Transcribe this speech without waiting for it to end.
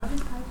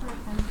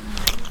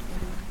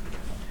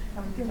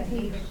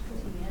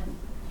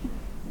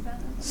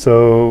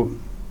So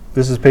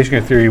this is patient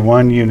care theory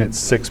 1, unit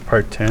 6,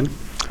 part 10.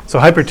 So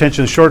hypertension,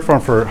 the short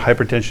form for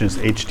hypertension is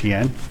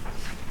HTN.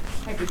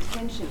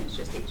 Hypertension is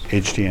just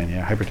HTN. HTN,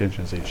 yeah, hypertension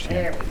is HTN.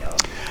 There we go.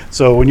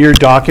 So when you're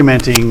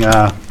documenting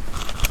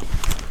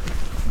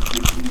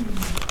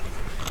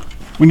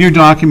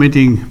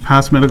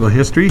past medical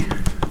history,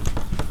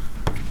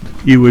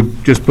 you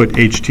would just put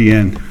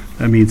HTN.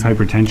 That means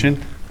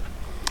hypertension.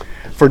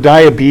 For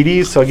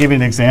diabetes, so I'll give you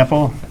an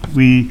example.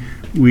 We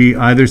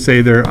either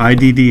say they're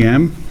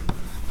IDDM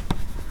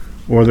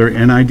or they're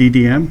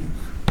NIDDM,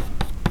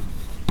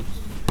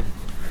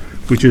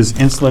 which is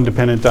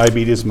insulin-dependent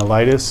diabetes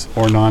mellitus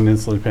or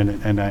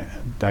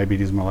non-insulin-dependent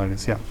diabetes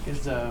mellitus. Yeah.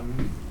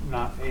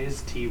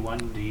 Is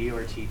T1D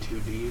or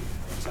T2D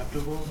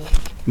acceptable?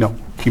 No.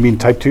 You mean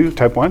type 2,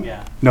 type 1?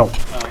 Yeah. No.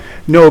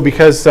 No,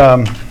 because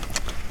the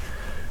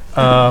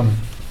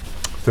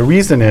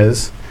reason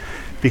is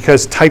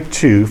because type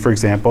 2, for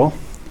example,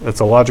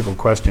 that's a logical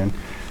question.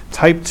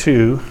 Type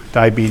 2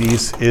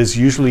 diabetes is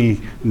usually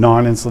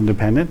non-insulin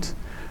dependent,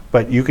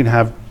 but you can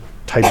have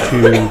type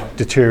 2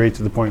 deteriorate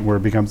to the point where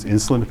it becomes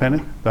insulin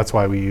dependent. That's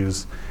why we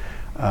use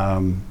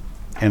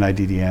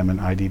NIDDM and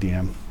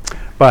IDDM.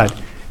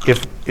 But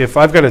if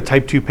I've got a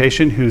type 2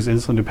 patient who's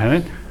insulin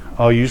dependent,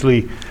 I'll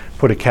usually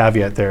put a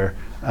caveat there,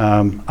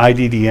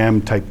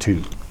 IDDM type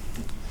 2.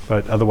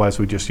 But otherwise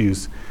we just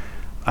use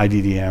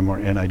IDDM or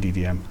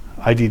NIDDM.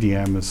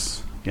 IDDM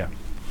is, yeah,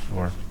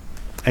 or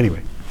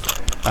anyway,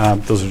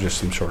 those are just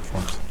some short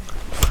forms.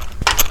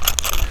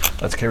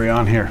 Let's carry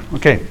on here.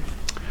 Okay,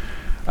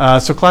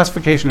 so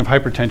classification of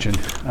hypertension.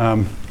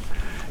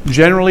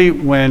 Generally,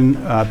 when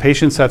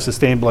patients have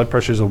sustained blood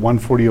pressures of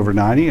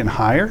 140/90 and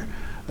higher,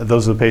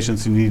 those are the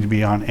patients who need to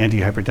be on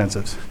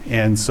antihypertensives.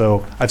 And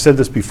so I've said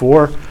this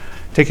before,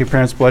 take your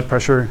parents' blood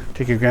pressure,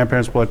 take your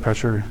grandparents' blood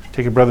pressure,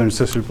 take your brother and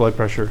sister's blood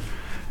pressure.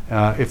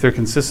 If they're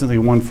consistently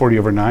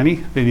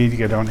 140/90, they need to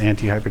get on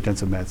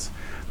antihypertensive meds.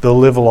 They'll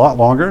live a lot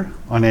longer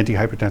on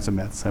antihypertensive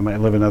meds. They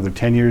might live another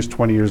 10 years,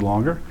 20 years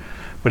longer.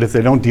 But if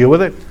they don't deal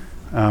with it,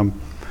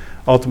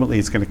 ultimately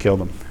it's going to kill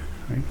them.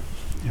 Right?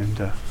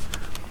 And,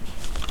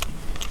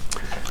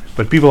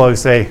 but people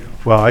always say,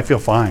 well, I feel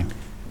fine.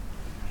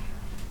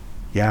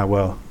 Yeah,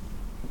 well,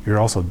 you're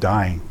also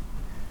dying.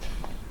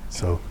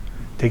 So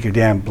take your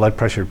damn blood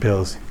pressure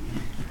pills.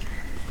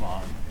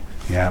 Mom.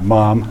 Yeah,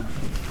 mom.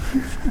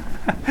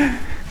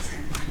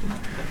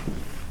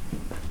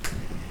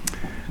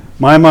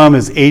 My mom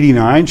is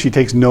 89. She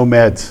takes no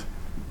meds.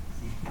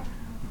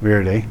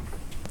 Weird, eh?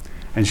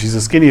 And she's the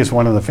skinniest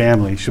one in the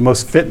family. She's the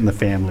most fit in the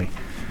family.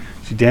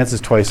 She dances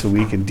twice a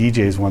week and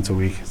DJs once a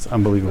week. It's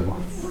unbelievable.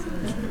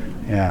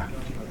 Yeah.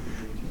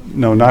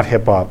 No, not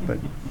hip hop, but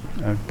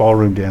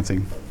ballroom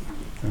dancing.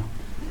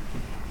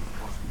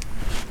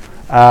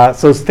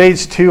 So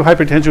stage 2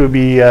 hypertension would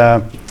be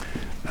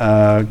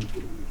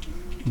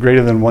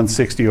greater than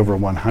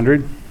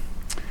 160/100.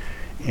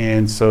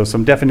 And so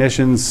some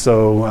definitions,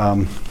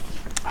 so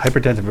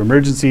hypertensive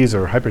emergencies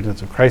or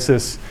hypertensive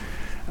crisis.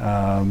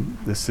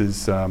 This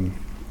is a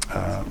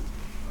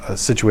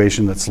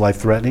situation that's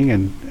life-threatening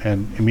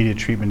and immediate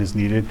treatment is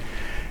needed.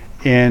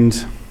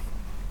 And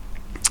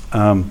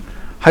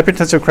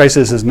hypertensive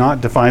crisis is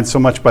not defined so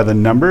much by the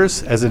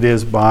numbers as it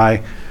is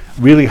by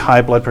really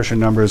high blood pressure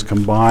numbers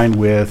combined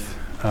with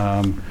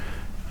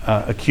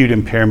acute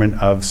impairment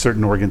of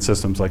certain organ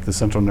systems like the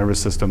central nervous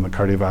system, the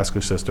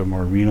cardiovascular system,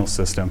 or renal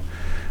system.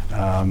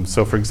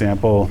 So for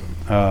example,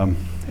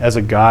 as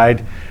a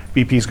guide,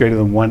 BPs greater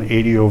than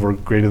 180 over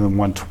greater than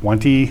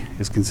 120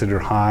 is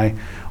considered high.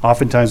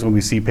 Oftentimes when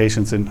we see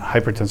patients in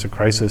hypertensive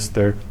crisis,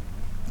 they're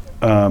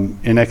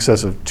in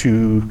excess of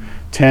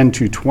 210,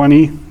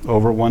 220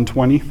 over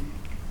 120.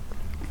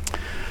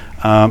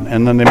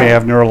 And then they may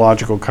have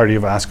neurological,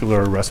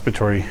 cardiovascular, or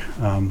respiratory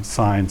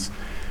signs.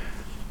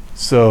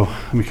 So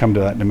let me come to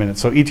that in a minute.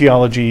 So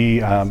etiology,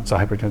 it's a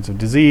hypertensive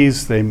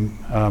disease.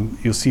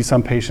 You'll see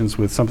some patients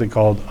with something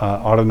called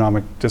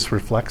autonomic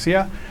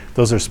dysreflexia.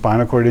 Those are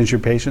spinal cord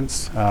injury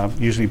patients,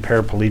 usually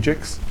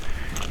paraplegics.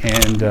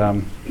 And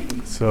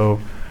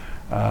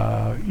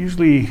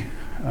usually,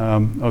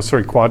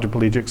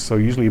 quadriplegics, so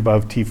usually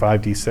above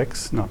T5,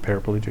 T6, not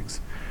paraplegics.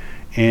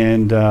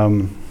 And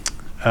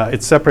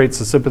it separates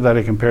the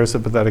sympathetic and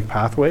parasympathetic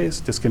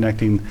pathways,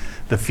 disconnecting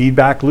the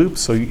feedback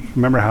loops. So you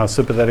remember how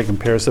sympathetic and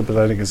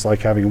parasympathetic is like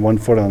having one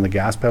foot on the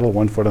gas pedal,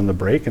 one foot on the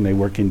brake, and they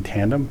work in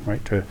tandem,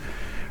 right, to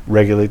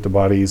regulate the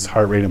body's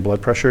heart rate and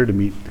blood pressure to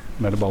meet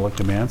metabolic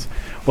demands.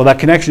 Well, that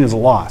connection is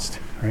lost,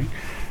 right,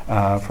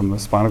 from the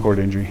spinal cord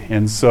injury.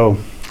 And so,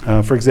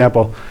 for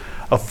example,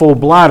 a full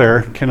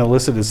bladder can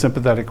elicit a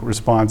sympathetic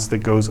response that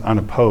goes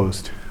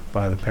unopposed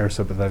by the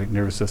parasympathetic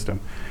nervous system,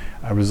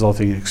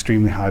 resulting in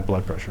extremely high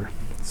blood pressure.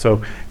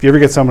 So if you ever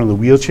get someone in the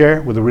wheelchair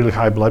with a really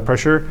high blood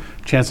pressure,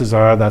 chances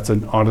are that's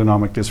an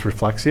autonomic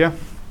dysreflexia.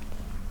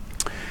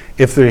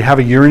 If they have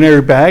a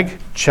urinary bag,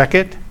 check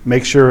it,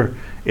 make sure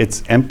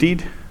it's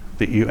emptied,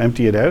 that you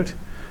empty it out,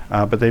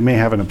 but they may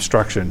have an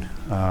obstruction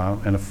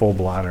and a full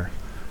bladder.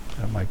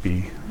 That might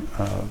be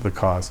the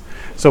cause.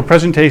 So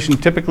presentation,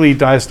 typically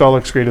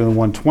diastolics greater than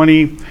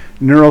 120.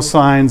 Neural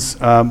signs,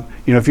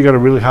 if you got a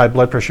really high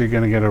blood pressure, you're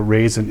going to get a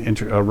rise in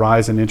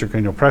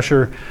intracranial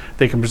pressure.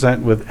 They can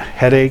present with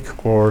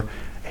headache or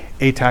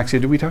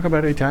ataxia. Did we talk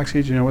about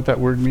ataxia? Do you know what that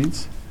word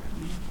means?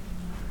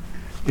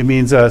 It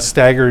means a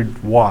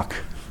staggered walk.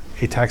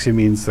 Ataxia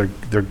means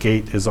their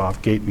gait is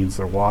off. Gait means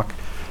their walk.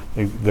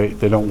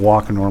 They don't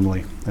walk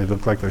normally. They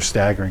look like they're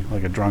staggering,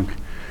 like a drunk.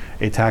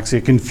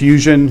 Ataxia,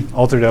 confusion,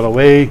 altered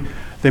LOA.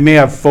 They may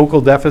have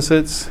focal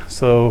deficits,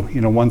 so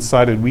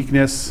one-sided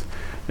weakness.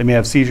 They may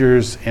have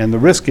seizures, and the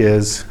risk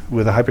is,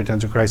 with a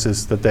hypertensive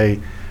crisis, that they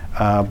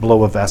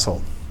blow a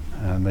vessel,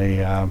 and they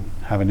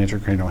have an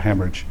intracranial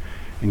hemorrhage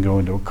and go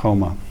into a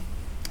coma.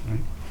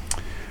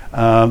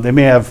 Right? They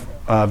may have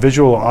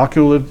visual or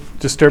ocular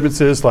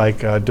disturbances like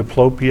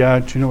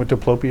diplopia. Do you know what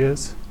diplopia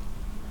is?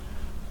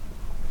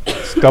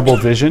 It's double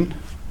vision.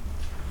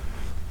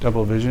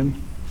 Double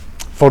vision.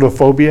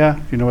 Photophobia,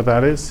 do you know what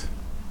that is?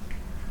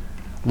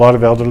 A lot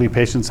of elderly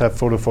patients have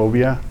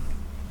photophobia.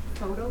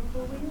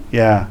 Photophobia?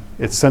 Yeah,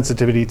 it's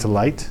sensitivity to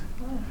light.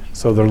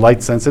 So they're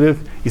light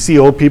sensitive. You see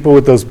old people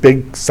with those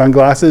big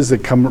sunglasses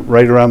that come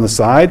right around the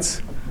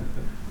sides.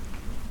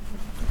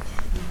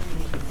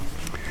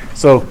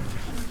 So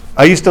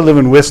I used to live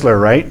in Whistler,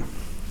 right?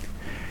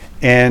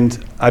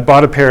 And I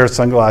bought a pair of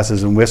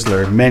sunglasses in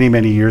Whistler many,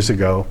 many years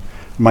ago.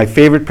 My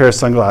favorite pair of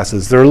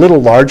sunglasses. They're a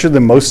little larger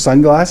than most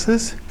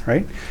sunglasses,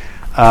 right?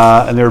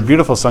 And they're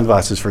beautiful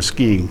sunglasses for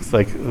skiing. It's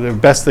like the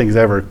best things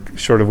ever,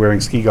 short of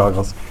wearing ski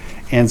goggles.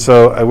 And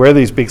so I wear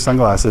these big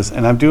sunglasses,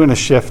 and I'm doing a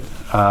shift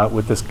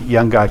with this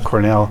young guy,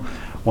 Cornell,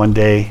 one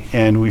day,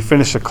 and we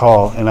finished a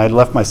call, and I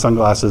left my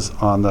sunglasses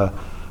on the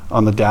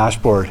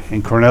dashboard.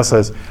 And Cornell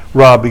says,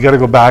 "Rob, we got to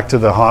go back to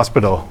the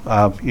hospital.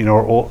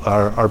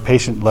 Our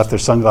patient left their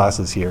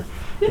sunglasses here."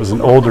 It was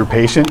an older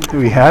patient that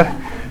we had.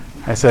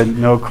 I said,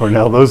 "No,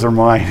 Cornell, those are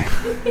mine."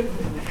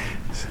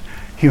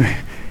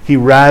 He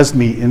razzed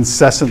me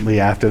incessantly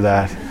after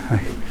that.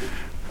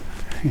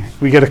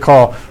 We get a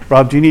call,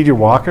 "Rob, do you need your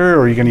walker,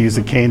 or are you going to use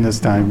a cane this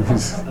time?"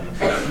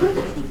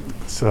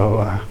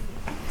 So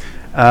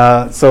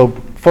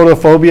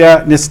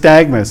photophobia,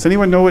 nystagmus.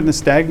 Anyone know what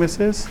nystagmus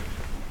is?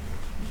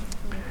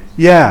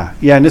 Yeah,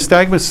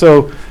 nystagmus.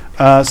 So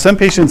some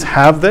patients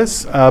have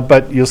this,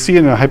 but you'll see it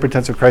in a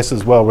hypertensive crisis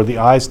as well, where the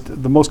eyes,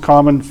 the most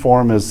common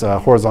form is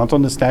horizontal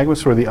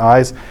nystagmus, where the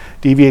eyes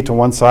deviate to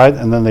one side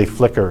and then they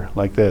flicker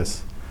like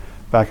this,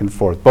 back and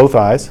forth. Both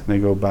eyes, and they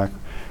go back.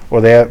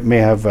 Or they may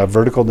have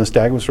vertical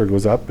nystagmus, where it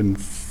goes up and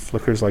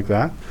flickers like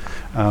that.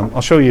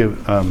 I'll show you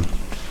a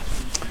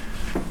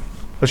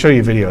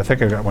video. I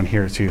think I got one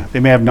here too. They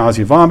may have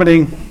nausea,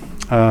 vomiting.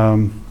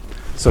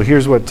 So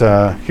here's what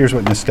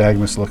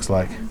nystagmus looks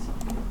like.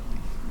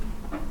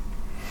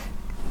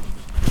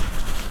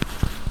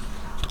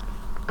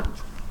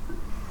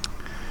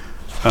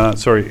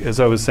 Sorry, as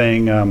I was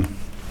saying,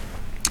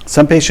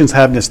 some patients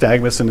have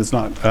nystagmus and it's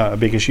not a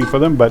big issue for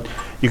them, but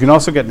you can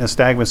also get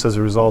nystagmus as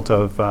a result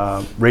of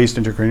raised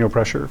intracranial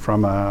pressure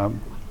from a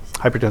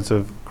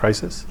hypertensive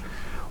crisis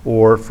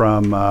or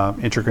from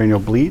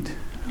intracranial bleed,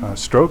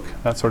 stroke,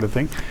 that sort of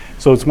thing.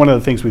 So it's one of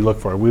the things we look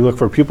for. We look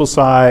for pupil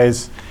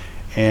size,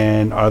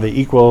 and are they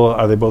equal?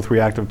 Are they both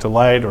reactive to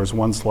light, or is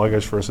one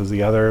sluggish versus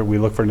the other? We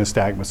look for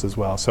nystagmus as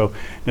well. So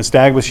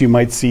nystagmus you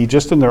might see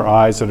just in their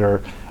eyes that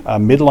are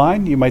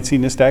midline, you might see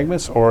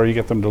nystagmus, or you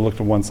get them to look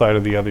to one side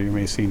or the other, you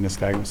may see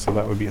nystagmus, so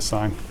that would be a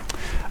sign.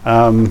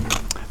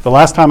 The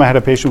last time I had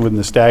a patient with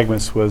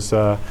nystagmus was,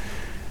 I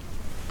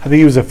think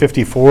he was a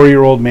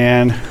 54-year-old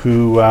man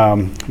who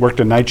worked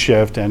a night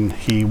shift, and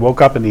he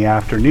woke up in the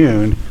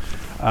afternoon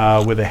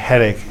with a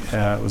headache.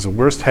 It was the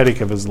worst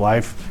headache of his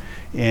life.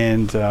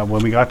 And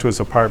when we got to his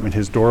apartment,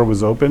 his door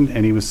was open,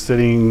 and he was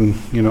sitting,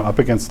 up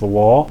against the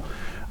wall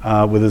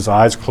with his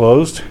eyes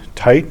closed,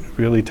 tight,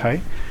 really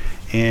tight.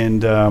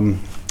 And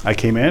I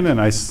came in, and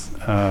I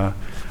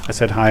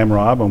said, "Hi, I'm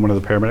Rob. I'm one of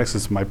the paramedics.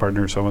 This is my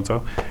partner,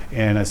 so-and-so."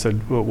 And I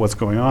said, "Well, what's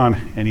going on?"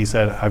 And he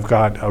said, "I've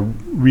got a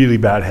really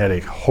bad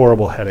headache,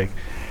 horrible headache."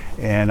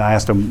 And I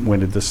asked him, "When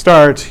did this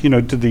start?"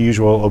 Did the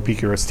usual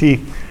OPQRST.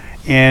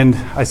 And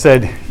I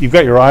said, "You've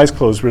got your eyes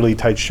closed really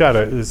tight shut.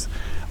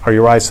 Are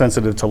your eyes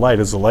sensitive to light?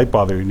 Does the light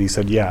bother you?" And he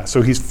said, "Yeah."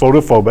 So he's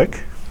photophobic.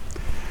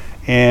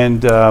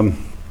 And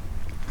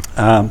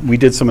we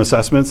did some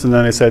assessments, and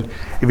then I said,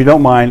 "If you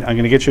don't mind, I'm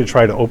going to get you to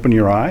try to open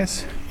your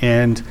eyes."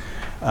 And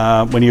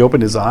when he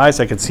opened his eyes,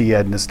 I could see he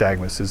had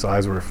nystagmus. His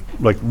eyes were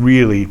like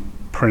really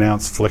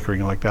pronounced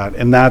flickering like that.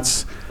 And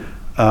that's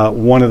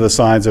one of the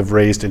signs of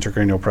raised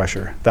intracranial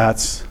pressure.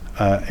 That's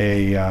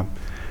a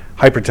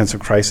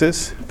hypertensive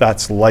crisis.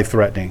 That's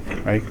life-threatening,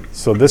 right?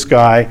 So this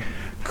guy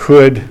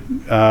could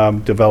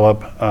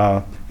develop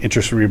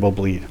intracerebral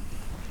bleed.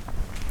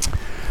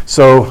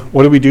 So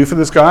what do we do for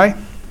this guy?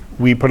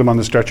 We put him on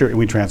the stretcher and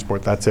we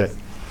transport. That's it.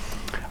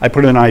 I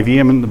put an IV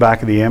in the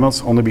back of the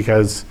ambulance only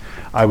because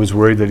I was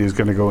worried that he was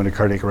going to go into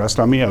cardiac arrest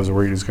on me. I was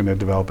worried he was going to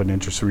develop an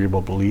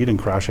intracerebral bleed and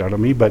crash out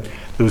on me, but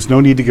there was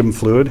no need to give him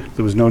fluid.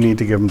 There was no need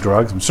to give him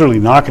drugs. I'm certainly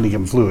not going to give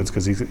him fluids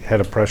because he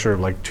had a pressure of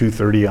like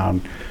 230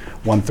 on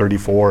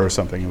 134 or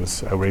something. It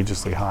was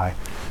outrageously high.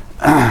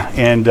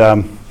 And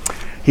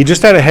he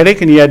just had a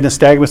headache, and he had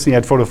nystagmus, and he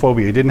had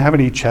photophobia. He didn't have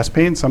any chest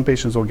pain. Some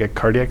patients will get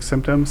cardiac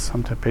symptoms.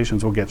 Some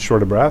patients will get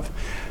short of breath.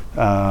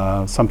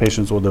 Some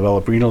patients will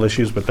develop renal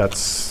issues, but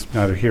that's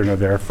neither here nor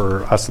there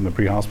for us in the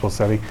pre-hospital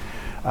setting.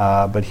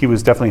 But he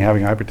was definitely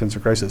having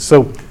hypertensive crisis.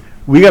 So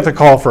we got the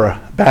call for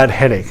a bad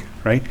headache,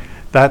 right?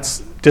 That's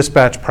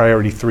dispatch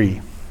priority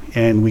 3.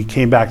 And we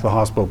came back to the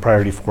hospital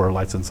priority 4,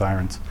 lights and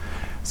sirens.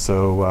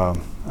 So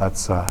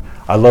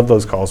I love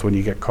those calls when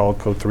you get called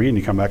code 3 and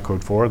you come back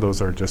code 4.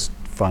 Those are just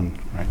fun,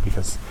 right?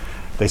 Because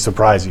they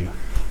surprise you,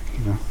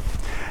 you know.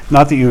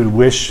 Not that you would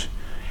wish,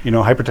 you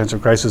know,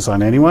 hypertensive crisis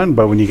on anyone,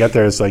 but when you get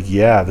there, it's like,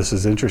 yeah, this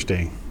is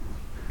interesting.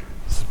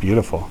 This is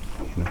beautiful.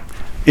 You know.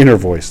 Inner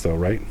voice, though,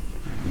 right?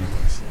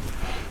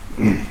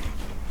 Inner voice.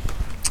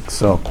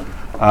 So,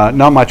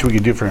 not much we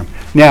could do for him.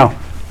 Now,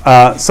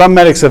 some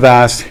medics have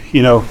asked,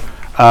 you know,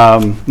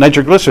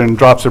 nitroglycerin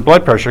drops their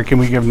blood pressure. Can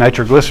we give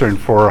nitroglycerin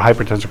for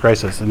hypertensive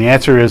crisis? And the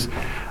answer is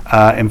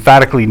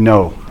emphatically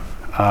no.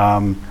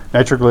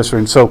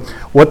 Nitroglycerin. So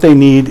what they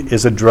need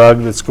is a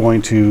drug that's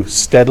going to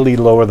steadily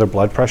lower their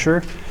blood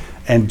pressure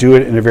and do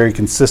it in a very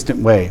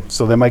consistent way.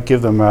 So they might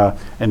give them an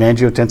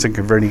angiotensin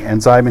converting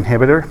enzyme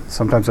inhibitor.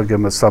 Sometimes they'll give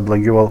them a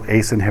sublingual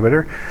ACE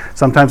inhibitor.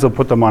 Sometimes they'll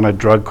put them on a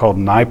drug called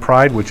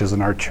nipride, which is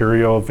an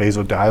arterial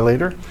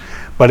vasodilator.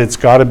 But it's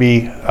got to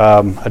be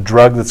a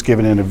drug that's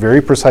given in a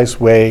very precise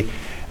way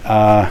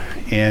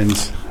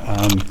and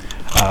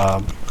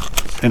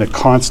in a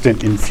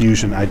constant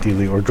infusion,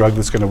 ideally, or a drug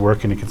that's going to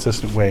work in a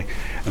consistent way.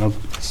 And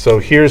so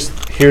here's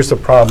the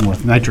problem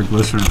with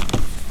nitroglycerin.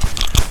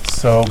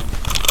 So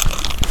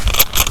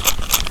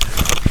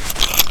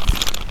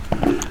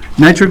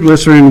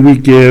nitroglycerin we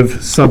give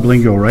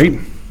sublingual, right?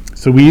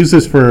 So we use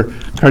this for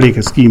cardiac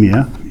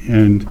ischemia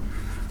and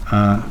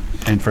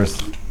for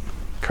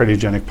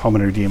cardiogenic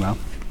pulmonary edema,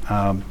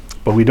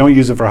 but we don't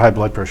use it for high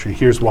blood pressure.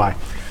 Here's why.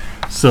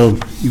 So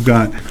you've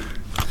got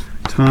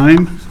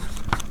time,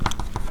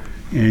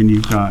 and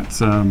you've got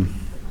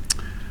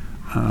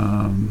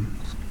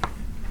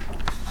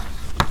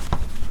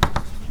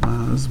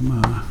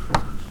plasma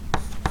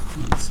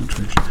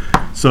concentration.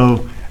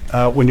 So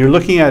when you're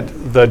looking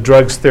at the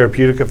drug's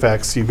therapeutic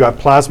effects, you've got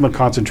plasma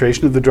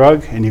concentration of the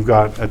drug, and you've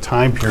got a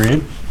time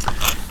period.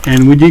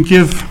 And when you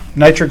give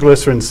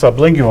nitroglycerin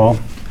sublingual,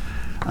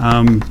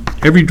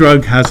 every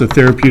drug has a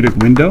therapeutic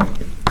window,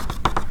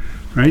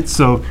 right?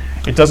 So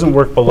it doesn't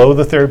work below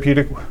the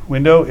therapeutic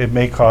window. It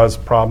may cause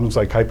problems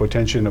like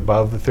hypotension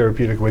above the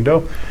therapeutic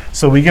window.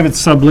 So we give it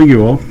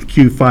sublingual,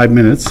 Q 5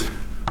 minutes.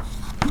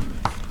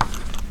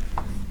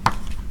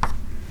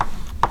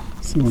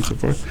 So on and so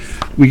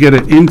forth. We get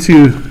it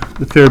into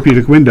the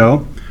therapeutic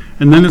window,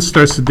 and then it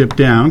starts to dip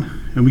down,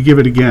 and we give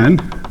it again.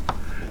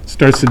 It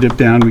starts to dip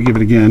down, we give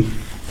it again.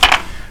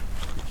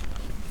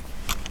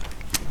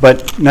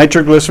 But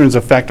nitroglycerin's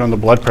effect on the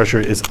blood pressure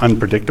is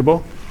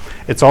unpredictable.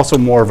 It's also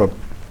more of a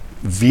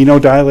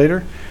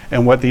venodilator,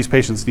 and what these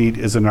patients need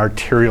is an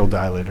arterial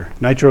dilator.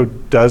 Nitro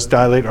does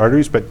dilate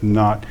arteries, but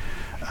not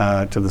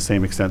to the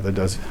same extent that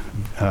does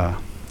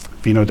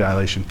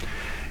venodilation.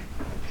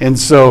 And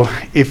so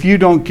if you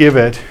give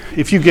it,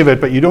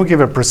 but you don't give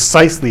it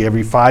precisely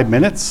every 5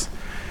 minutes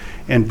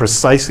and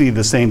precisely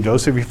the same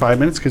dose every 5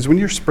 minutes, because when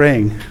you're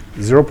spraying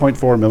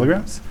 0.4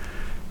 milligrams,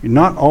 you're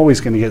not always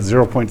going to get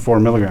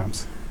 0.4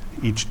 milligrams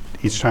each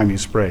time you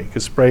spray,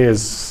 because spray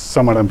is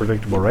somewhat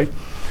unpredictable, right?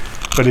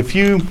 But if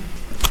you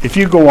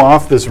go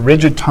off this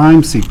rigid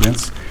time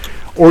sequence,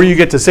 or you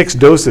get to 6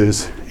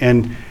 doses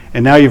and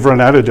now you've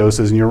run out of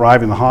doses and you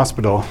arrive in the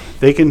hospital,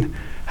 they can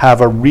have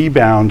a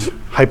rebound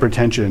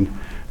hypertension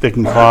that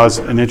can cause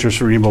an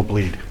intracerebral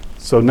bleed.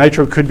 So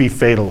nitro could be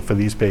fatal for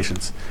these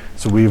patients.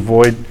 So we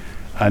avoid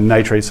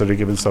nitrates that are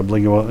given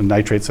sublingual and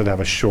nitrates that have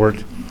a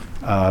short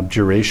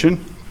duration,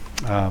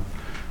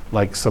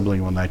 like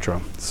sublingual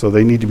nitro. So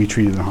they need to be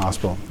treated in the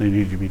hospital. They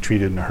need to be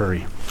treated in a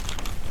hurry.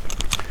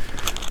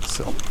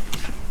 So,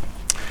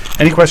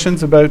 any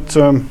questions about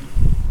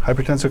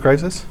hypertensive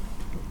crisis?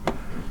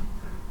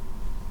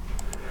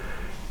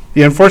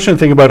 The unfortunate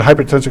thing about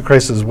hypertensive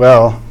crisis as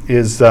well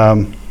is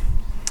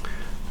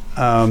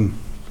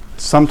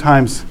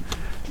sometimes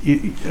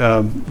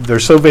they're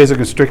so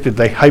vasoconstricted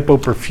they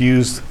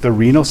hypoperfuse the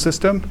renal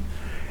system,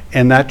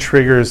 and that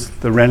triggers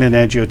the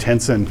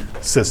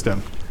renin-angiotensin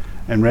system.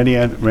 And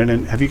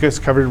renin, have you guys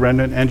covered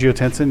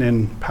renin-angiotensin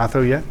in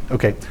patho yet?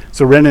 Okay,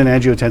 so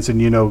renin-angiotensin,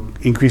 you know,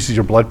 increases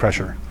your blood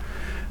pressure.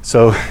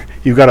 So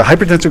you've got a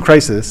hypertensive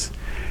crisis,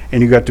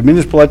 and you've got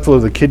diminished blood flow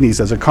to the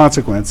kidneys as a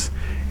consequence,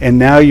 and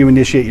now you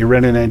initiate your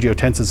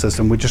renin-angiotensin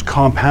system, which just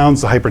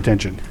compounds the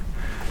hypertension.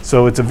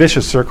 So it's a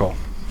vicious circle.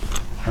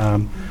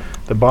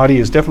 The body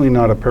is definitely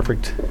not a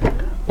perfect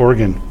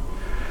organ.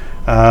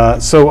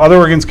 So other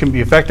organs can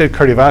be affected.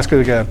 Cardiovascular,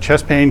 they can have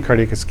chest pain,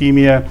 cardiac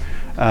ischemia,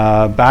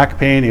 back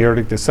pain,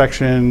 aortic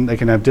dissection. They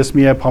can have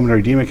dyspnea,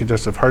 pulmonary edema,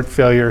 congestive heart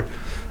failure.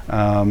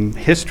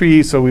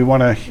 History, so we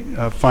want to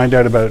find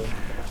out about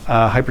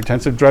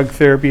hypertensive drug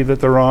therapy that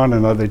they're on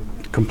and are they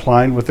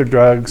complying with their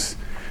drugs.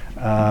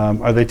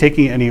 Are they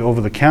taking any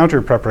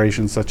over-the-counter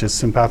preparations such as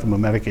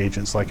sympathomimetic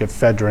agents like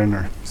ephedrine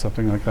or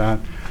something like that?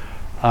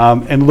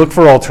 And look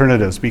for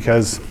alternatives,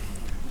 because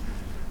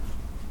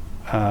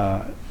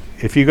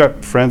if you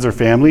got friends or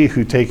family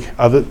who take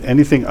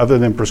anything other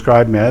than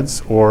prescribed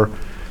meds or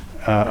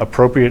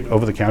appropriate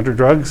over-the-counter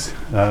drugs,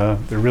 they're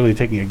really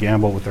taking a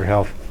gamble with their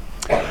health.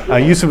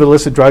 Use of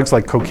illicit drugs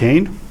like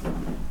cocaine,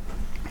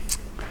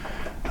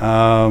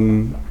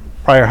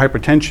 prior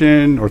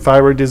hypertension or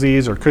thyroid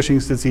disease or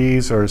Cushing's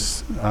disease or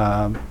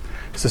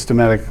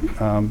systemic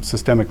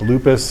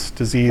lupus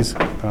disease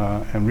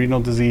and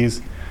renal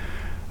disease.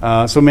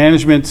 So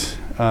management,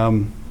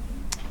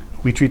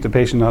 we treat the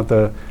patient, not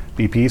the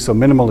BP, so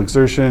minimal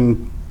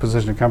exertion,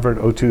 position of comfort,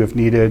 O2 if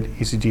needed,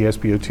 ECG,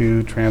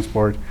 SpO2,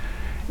 transport,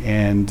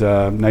 and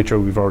nitro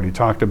we've already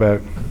talked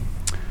about.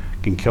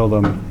 Can kill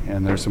them,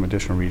 and there's some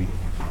additional reading.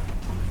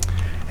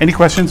 Any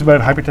questions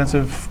about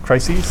hypertensive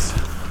crises?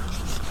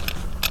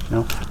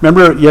 No?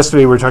 Remember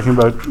yesterday we were talking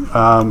about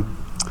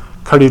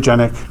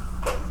cardiogenic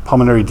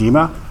pulmonary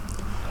edema.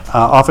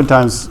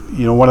 Oftentimes,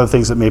 one of the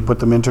things that may put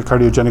them into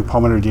cardiogenic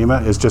pulmonary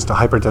edema is just a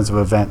hypertensive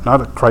event,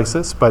 not a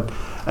crisis, but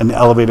an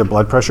elevated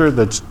blood pressure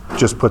that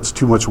just puts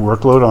too much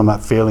workload on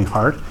that failing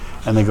heart,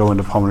 and they go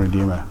into pulmonary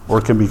edema. Or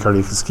it can be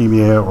cardiac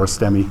ischemia or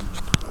STEMI.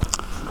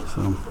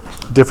 So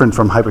different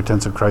from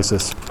hypertensive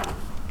crisis.